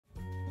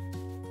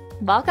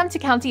Welcome to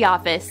County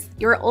Office,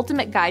 your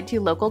ultimate guide to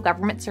local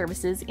government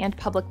services and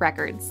public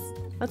records.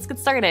 Let's get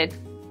started.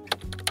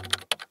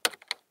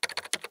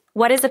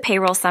 What is a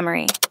payroll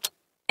summary?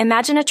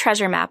 Imagine a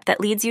treasure map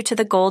that leads you to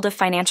the gold of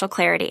financial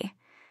clarity.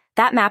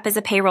 That map is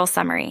a payroll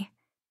summary.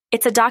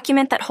 It's a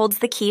document that holds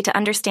the key to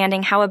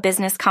understanding how a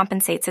business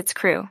compensates its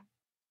crew.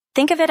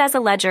 Think of it as a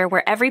ledger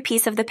where every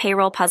piece of the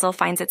payroll puzzle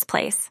finds its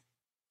place.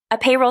 A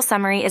payroll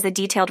summary is a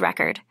detailed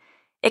record.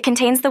 It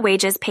contains the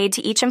wages paid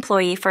to each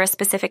employee for a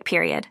specific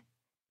period.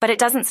 But it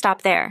doesn't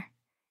stop there.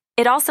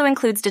 It also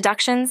includes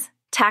deductions,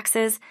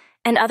 taxes,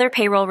 and other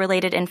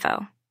payroll-related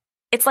info.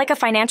 It's like a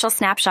financial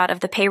snapshot of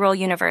the payroll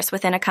universe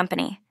within a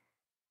company.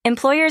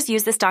 Employers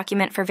use this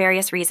document for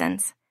various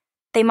reasons.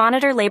 They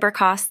monitor labor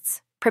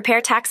costs,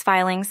 prepare tax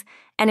filings,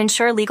 and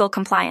ensure legal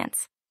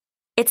compliance.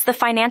 It's the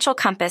financial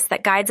compass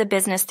that guides a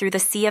business through the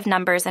sea of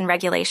numbers and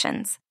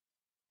regulations.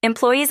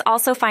 Employees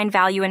also find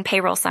value in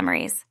payroll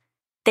summaries.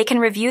 They can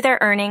review their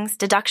earnings,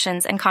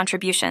 deductions, and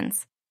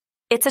contributions.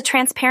 It's a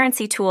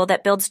transparency tool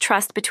that builds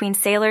trust between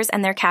sailors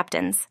and their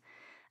captains.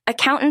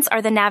 Accountants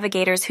are the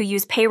navigators who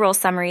use payroll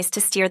summaries to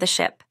steer the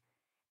ship.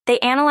 They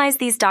analyze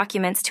these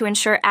documents to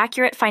ensure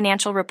accurate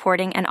financial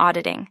reporting and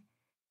auditing.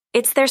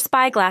 It's their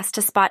spyglass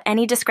to spot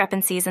any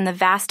discrepancies in the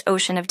vast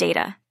ocean of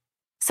data.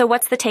 So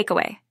what's the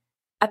takeaway?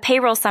 A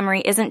payroll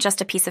summary isn't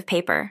just a piece of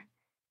paper.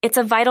 It's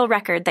a vital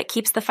record that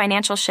keeps the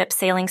financial ship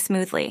sailing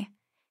smoothly.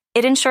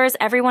 It ensures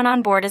everyone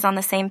on board is on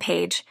the same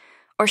page,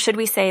 or should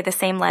we say the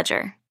same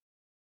ledger.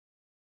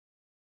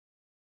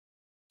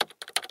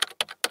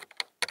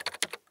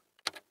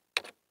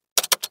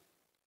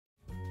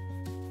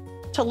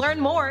 To learn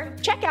more,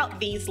 check out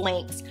these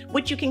links,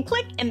 which you can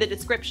click in the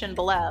description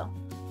below.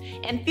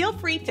 And feel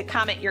free to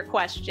comment your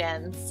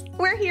questions.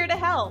 We're here to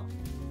help.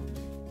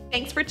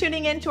 Thanks for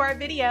tuning in to our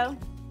video.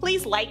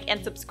 Please like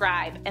and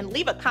subscribe and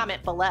leave a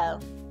comment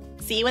below.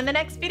 See you in the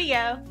next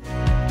video.